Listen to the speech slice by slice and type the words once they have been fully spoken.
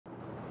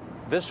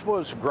This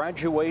was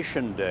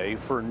graduation day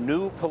for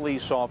new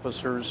police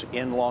officers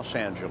in Los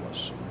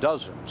Angeles.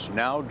 Dozens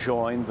now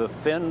join the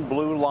thin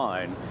blue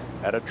line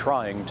at a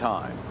trying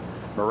time.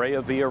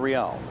 Mireya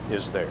Villarreal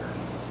is there.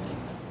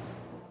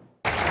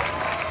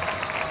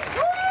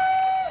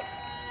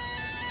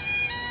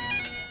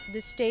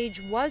 The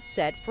stage was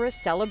set for a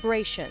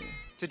celebration.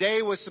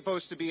 Today was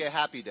supposed to be a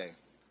happy day,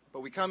 but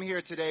we come here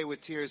today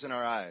with tears in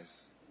our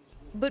eyes.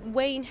 But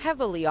weighing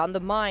heavily on the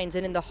minds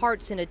and in the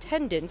hearts in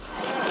attendance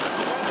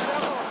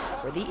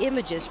were the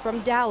images from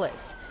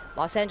Dallas.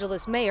 Los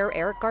Angeles Mayor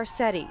Eric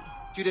Garcetti.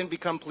 You didn't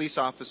become police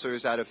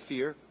officers out of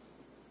fear.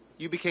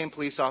 You became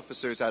police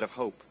officers out of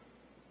hope.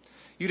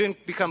 You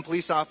didn't become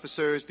police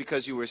officers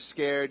because you were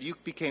scared. You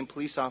became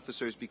police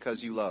officers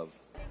because you love.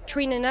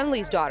 Trina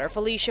Nunley's daughter,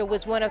 Felicia,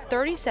 was one of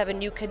 37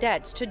 new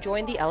cadets to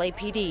join the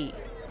LAPD.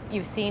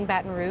 You've seen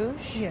Baton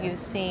Rouge, Yes. You've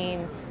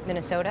seen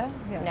Minnesota,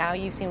 Yes. Now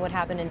you've seen what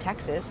happened in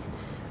Texas.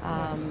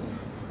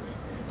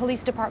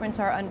 Police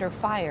departments are under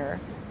fire.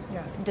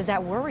 Yes. Does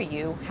that worry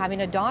you,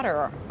 having a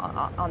daughter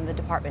on the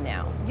department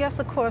now? Yes,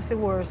 of course it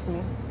worries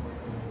me.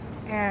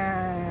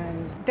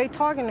 And they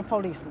targeting the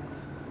policemen.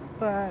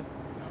 But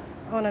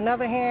on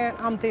another hand,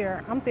 I'm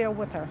there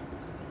with her.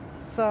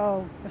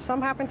 So if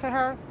something happened to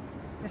her,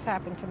 it's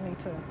happened to me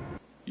too.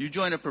 You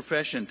join a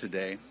profession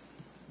today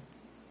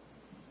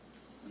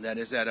that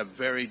is at a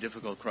very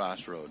difficult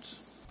crossroads.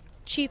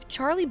 Chief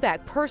Charlie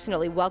Beck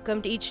personally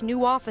welcomed each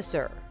new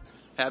officer.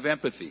 Have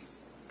empathy.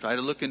 Try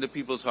to look into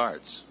people's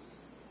hearts.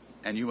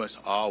 And you must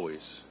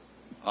always,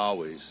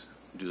 always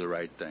do the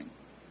right thing.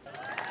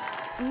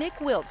 Nick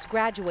Wiltz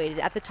graduated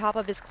at the top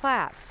of his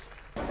class.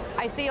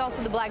 I see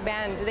also the black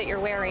band that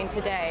you're wearing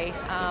today.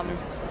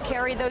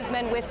 Carry those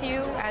men with you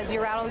as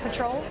you're out on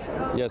patrol?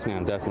 Yes,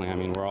 ma'am, definitely. I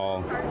mean, we're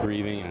all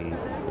grieving and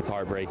it's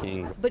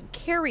heartbreaking. But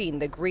carrying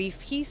the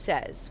grief, he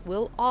says,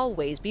 will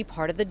always be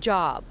part of the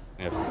job.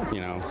 If,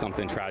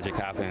 something tragic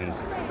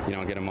happens, you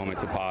don't get a moment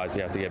to pause.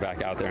 You have to get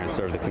back out there and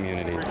serve the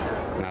community.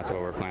 And that's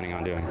what we're planning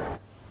on doing.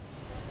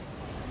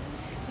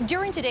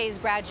 During today's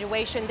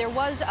graduation, there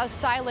was a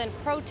silent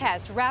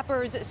protest.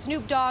 Rappers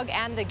Snoop Dogg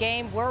and The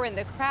Game were in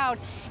the crowd.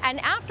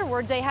 And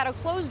afterwards, they had a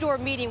closed-door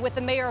meeting with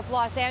the mayor of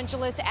Los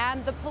Angeles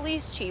and the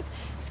police chief.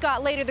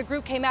 Scott, later the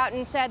group came out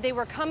and said they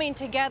were coming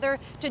together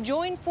to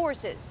join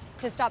forces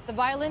to stop the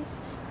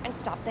violence and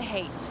stop the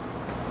hate.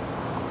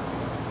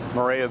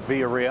 Mireya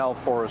Villarreal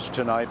for us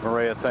tonight.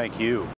 Mireya, thank you.